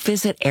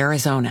Visit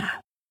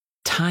Arizona.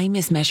 Time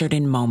is measured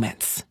in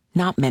moments,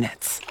 not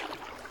minutes.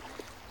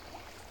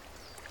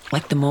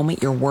 Like the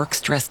moment your work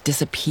stress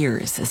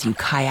disappears as you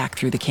kayak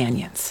through the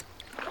canyons.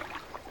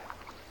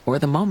 Or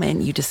the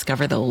moment you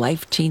discover the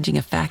life-changing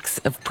effects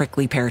of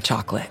prickly pear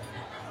chocolate.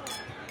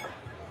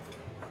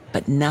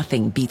 But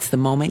nothing beats the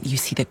moment you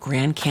see the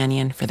Grand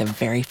Canyon for the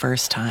very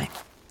first time.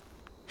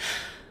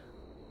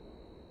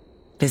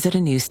 Visit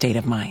a new state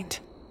of mind.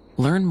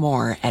 Learn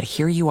more at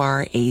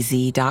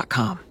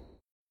hereyouareaz.com.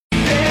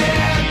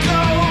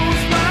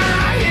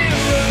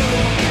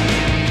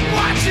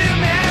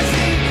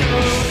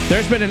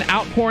 There's been an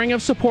outpouring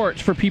of support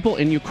for people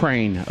in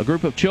Ukraine. A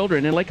group of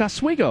children in Lake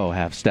Oswego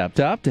have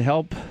stepped up to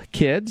help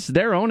kids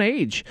their own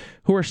age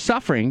who are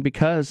suffering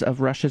because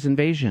of Russia's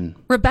invasion.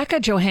 Rebecca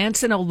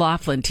Johansson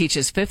O'Laughlin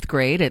teaches fifth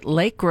grade at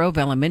Lake Grove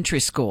Elementary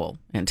School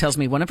and tells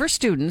me one of her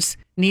students,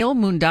 Neil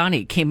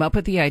Mundani, came up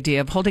with the idea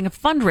of holding a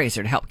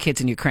fundraiser to help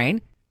kids in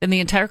Ukraine. Then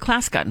the entire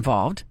class got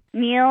involved.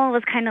 Neil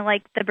was kind of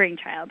like the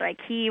brainchild. Like,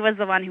 he was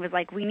the one who was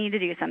like, we need to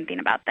do something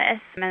about this.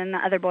 And then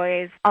the other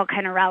boys all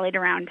kind of rallied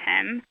around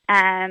him.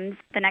 And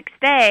the next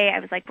day,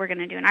 I was like, we're going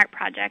to do an art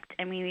project.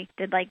 And we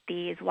did like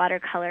these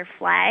watercolor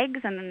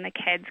flags. And then the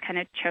kids kind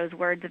of chose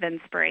words of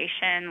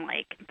inspiration,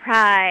 like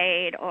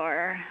pride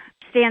or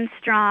stand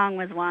strong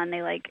was one.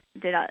 They like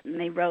did it and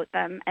they wrote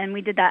them. And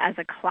we did that as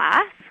a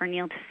class for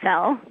Neil to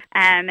sell.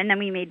 And then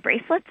we made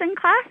bracelets in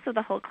class. So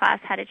the whole class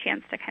had a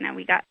chance to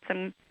we got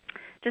some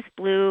just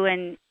blue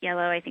and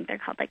yellow, I think they're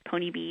called like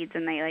pony beads,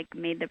 and they like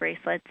made the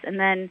bracelets. And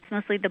then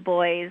mostly the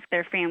boys,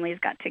 their families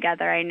got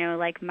together. I know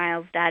like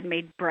Miles' dad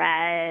made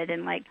bread,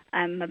 and like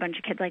a bunch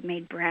of kids like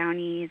made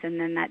brownies. And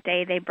then that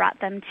day they brought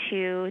them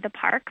to the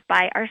park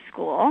by our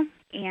school,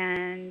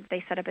 and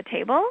they set up a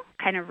table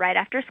kind of right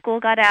after school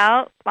got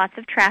out. Lots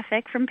of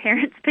traffic from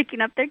parents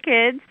picking up their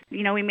kids.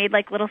 You know, we made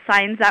like little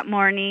signs that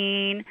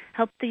morning,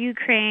 help the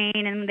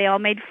Ukraine, and they all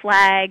made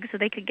flags so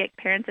they could get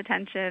parents'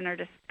 attention or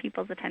just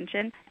people's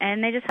attention.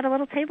 And they just had a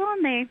little table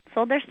and they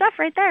sold their stuff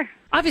right there.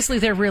 Obviously,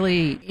 they're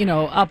really,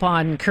 up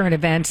on current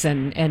events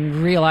and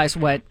realize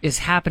what is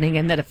happening,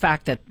 and that the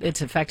fact that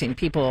it's affecting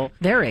people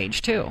their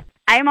age too.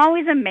 I'm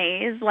always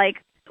amazed, like,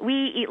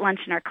 we eat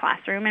lunch in our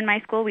classroom in my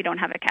school. We don't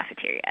have a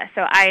cafeteria.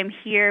 So I'm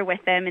here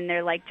with them, and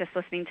they're like just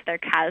listening to their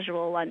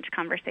casual lunch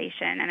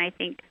conversation. And I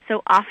think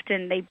so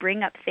often they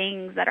bring up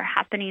things that are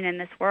happening in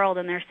this world,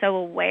 and they're so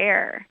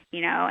aware,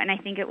 and I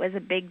think it was a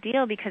big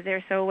deal because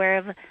they're so aware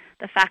of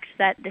the fact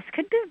that this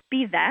could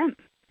be them.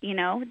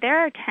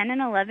 There are 10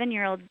 and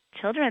 11-year-old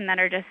children that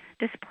are just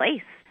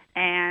displaced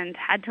and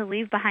had to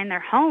leave behind their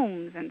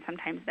homes and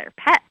sometimes their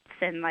pets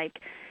and like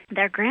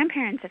their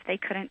grandparents if they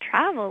couldn't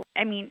travel.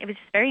 I mean, it was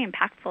just very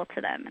impactful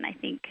to them, and I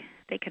think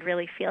they could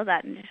really feel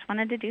that and just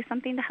wanted to do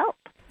something to help.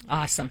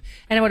 Awesome.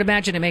 And I would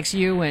imagine it makes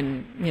you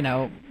and,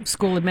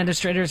 school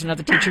administrators and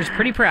other teachers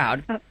pretty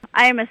proud.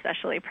 I am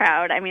especially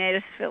proud. I mean, I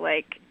just feel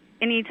like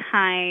any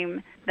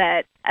time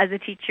that as a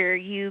teacher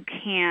you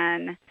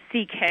can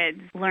see kids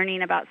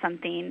learning about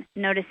something,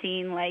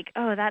 noticing like,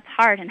 oh, that's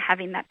hard, and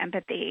having that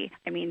empathy,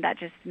 I mean, that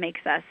just makes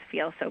us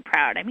feel so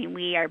proud. I mean,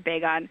 we are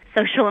big on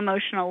social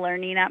emotional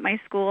learning at my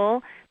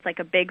school. It's like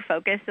a big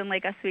focus in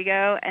Lake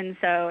Oswego, and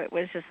so it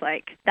was just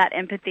like that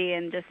empathy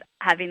and just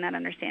having that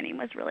understanding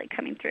was really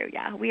coming through.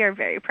 Yeah, we are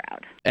very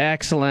proud.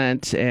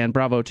 Excellent, and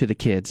bravo to the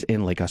kids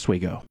in Lake Oswego.